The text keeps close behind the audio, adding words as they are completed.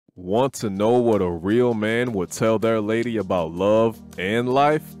Want to know what a real man would tell their lady about love and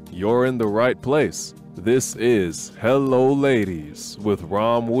life? You're in the right place. This is Hello Ladies with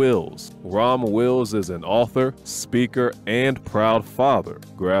Rom Wills. Rom Wills is an author, speaker, and proud father.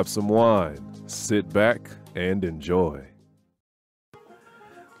 Grab some wine, sit back, and enjoy.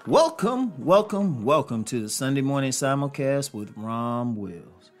 Welcome to the Sunday morning simulcast with Rom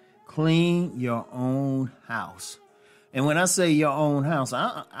Wills. Clean your own house. And when I say your own house,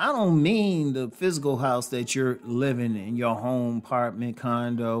 I don't mean the physical house that you're living in, your home, apartment,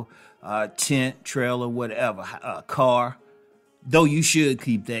 condo, tent, trailer, whatever, car. Though you should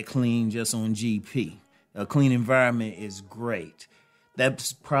keep that clean just on GP. A clean environment is great.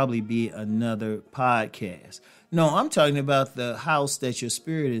 That'd probably be another podcast. No, I'm talking about the house that your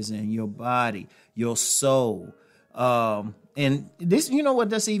spirit is in, your body, your soul. And this, you know what,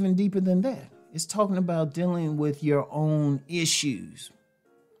 that's even deeper than that. It's talking about dealing with your own issues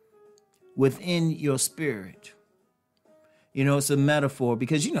within your spirit. You know, it's a metaphor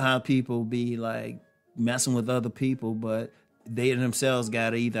because you know how people be like messing with other people, but they themselves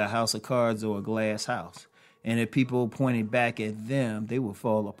got either a house of cards or a glass house. And if people pointed back at them, they will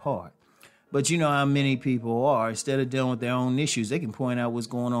fall apart. But you know how many people are, instead of dealing with their own issues, they can point out what's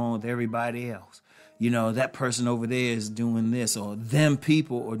going on with everybody else. You know, that person over there is doing this, or them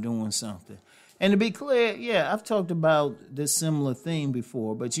people are doing something. And to be clear, yeah, I've talked about this similar thing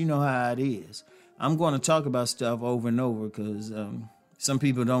before, but you know how it is. I'm going to talk about stuff over and over because some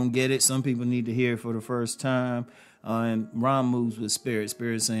people don't get it. Some people need to hear it for the first time. And Ron moves with Spirit.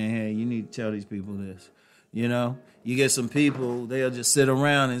 Spirit saying, hey, you need to tell these people this. You know, you get some people, they'll just sit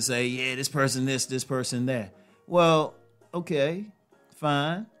around and say, yeah, this person this person that. Well, okay,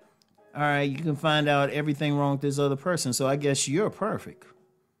 fine. All right, you can find out everything wrong with this other person. So I guess you're perfect.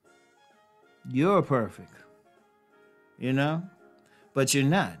 You're perfect, you know, but you're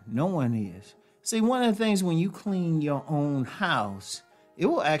not. No one is. See, one of the things when you clean your own house, it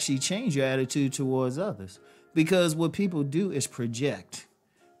will actually change your attitude towards others because what people do is project.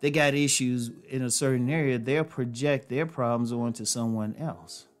 They got issues in a certain area. They'll project their problems onto someone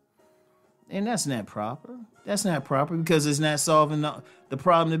else. And that's not proper. That's not proper because it's not solving the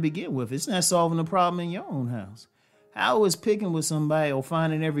problem to begin with. It's not solving the problem in your own house. How is picking with somebody or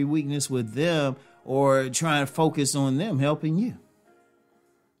finding every weakness with them or trying to focus on them helping you?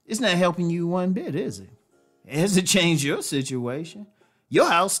 It's not helping you one bit, is it? It hasn't changed your situation. Your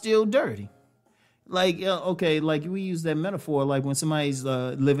house still dirty. Like, okay, like we use that metaphor, like when somebody's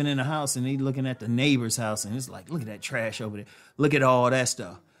living in a house and they looking at the neighbor's house and it's like, look at that trash over there. Look at all that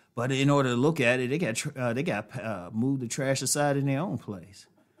stuff. But in order to look at it, they got move the trash aside in their own place.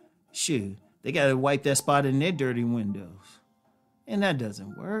 Shoot. They got to wipe that spot in their dirty windows. And that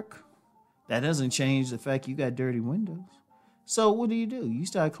doesn't work. That doesn't change the fact you got dirty windows. So what do? You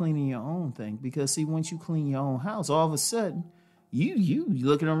start cleaning your own thing. Because, see, once you clean your own house, all of a sudden, you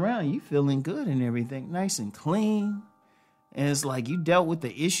looking around, you feeling good and everything, nice and clean. And it's like you dealt with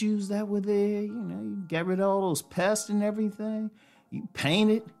the issues that were there. You know, you got rid of all those pests and everything. You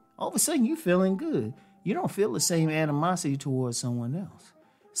painted. All of a sudden, you feeling good. You don't feel the same animosity towards someone else.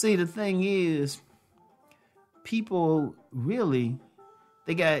 See, the thing is, people really,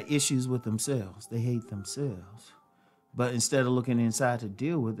 they got issues with themselves. They hate themselves. But instead of looking inside to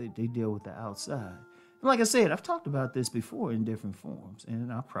deal with it, they deal with the outside. And like I said, I've talked about this before in different forms,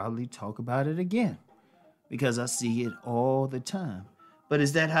 and I'll probably talk about it again because I see it all the time. But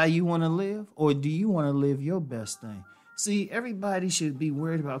is that how you want to live, or do you want to live your best thing? See, everybody should be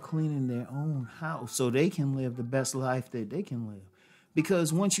worried about cleaning their own house so they can live the best life that they can live.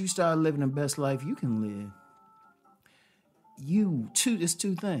 Because once you start living the best life you can live, it's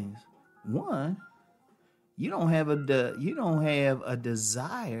two things. One, you don't have a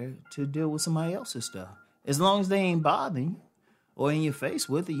desire to deal with somebody else's stuff. As long as they ain't bothering you or in your face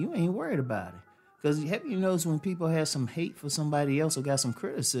with it, you ain't worried about it. Because have you noticed when people have some hate for somebody else or got some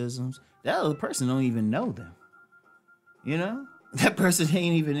criticisms, that other person don't even know them. You know? That person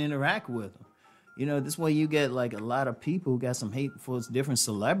ain't even interact with them. You know, this way you get like a lot of people who got some hate for different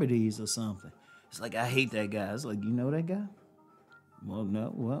celebrities or something. It's like, I hate that guy. It's like, you know that guy? Well,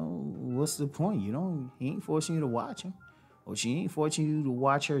 no. Well, what's the point? He ain't forcing you to watch him. Or she ain't forcing you to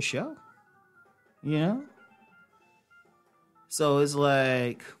watch her show. You know? So it's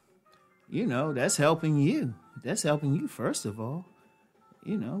like, you know, that's helping you. That's helping you first of all.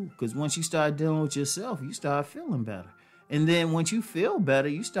 You know, because once you start dealing with yourself, you start feeling better. And then once you feel better,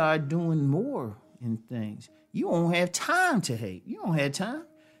 you start doing more in things. You don't have time to hate. You don't have time.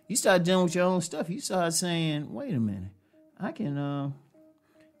 You start dealing with your own stuff. You start saying, wait a minute, I can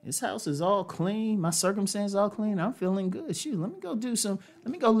This house is all clean. My circumstances all clean. I'm feeling good. Shoot, let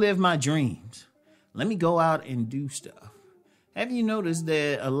me go live my dreams. Let me go out and do stuff. Have you noticed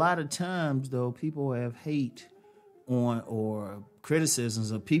that a lot of times, though, people have hate on or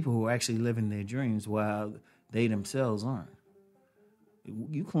criticisms of people who are actually living their dreams while they themselves aren't?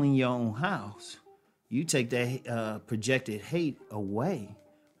 You clean your own house. You take that projected hate away.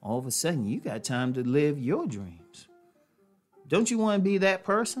 All of a sudden, you got time to live your dreams. Don't you want to be that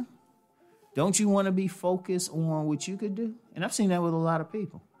person? Don't you want to be focused on what you could do? And I've seen that with a lot of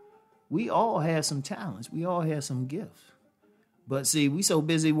people. We all have some talents. We all have some gifts. But see, we so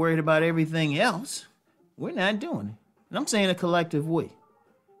busy worried about everything else, we're not doing it. And I'm saying a collective we.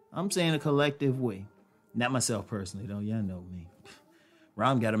 Not myself personally, though. Y'all know me.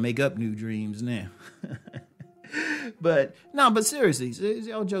 Rom got to make up new dreams now. But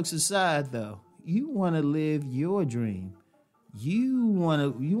seriously, all jokes aside, though, you want to live your dream. You want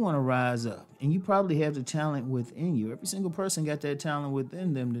to rise up, and you probably have the talent within you. Every single person got that talent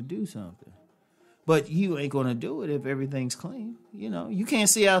within them to do something. But you ain't going to do it if everything's clean. You can't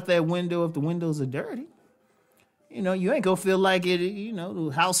see out that window if the windows are dirty. You ain't going to feel like it,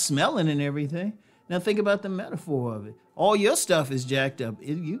 the house smelling and everything. Now think about the metaphor of it. All your stuff is jacked up.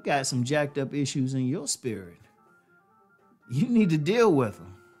 You got some jacked up issues in your spirit. You need to deal with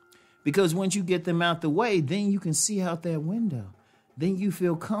them. Because once you get them out the way, then you can see out that window. Then you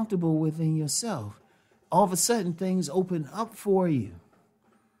feel comfortable within yourself. All of a sudden, things open up for you.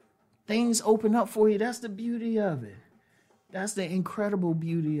 That's the beauty of it. That's the incredible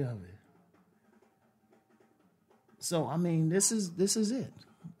beauty of it. So, this is it.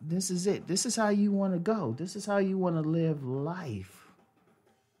 This is it. This is how you want to go. This is how you want to live life.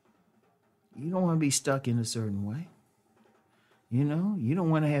 You don't want to be stuck in a certain way. You don't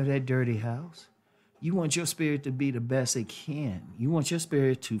want to have that dirty house. You want your spirit to be the best it can. You want your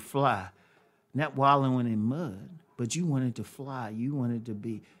spirit to fly, not wallowing in mud, but you want it to fly. You want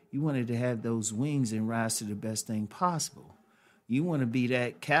it to have those wings and rise to the best thing possible. You want to be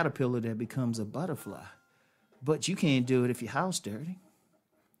that caterpillar that becomes a butterfly, but you can't do it if your house dirty.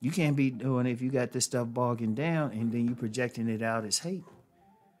 You can't be doing it if you got this stuff bogging down and then you projecting it out as hate.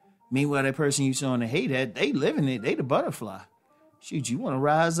 Meanwhile, that person you showing the hate at, they living it. They the butterfly. Shoot, you want to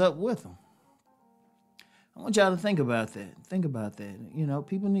rise up with them. I want y'all to think about that.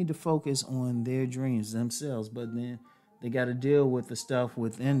 People need to focus on their dreams themselves, but then they got to deal with the stuff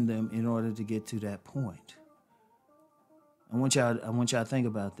within them in order to get to that point. I want y'all to think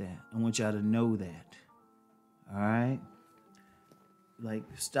about that. I want y'all to know that. All right? Like,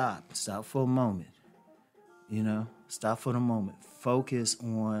 stop for a moment. Stop for the moment. Focus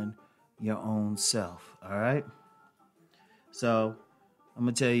on your own self. All right? So, I'm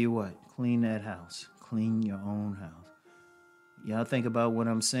going to tell you what. Clean that house. Clean your own house. Y'all think about what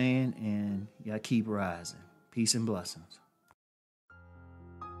I'm saying, and y'all keep rising. Peace and blessings.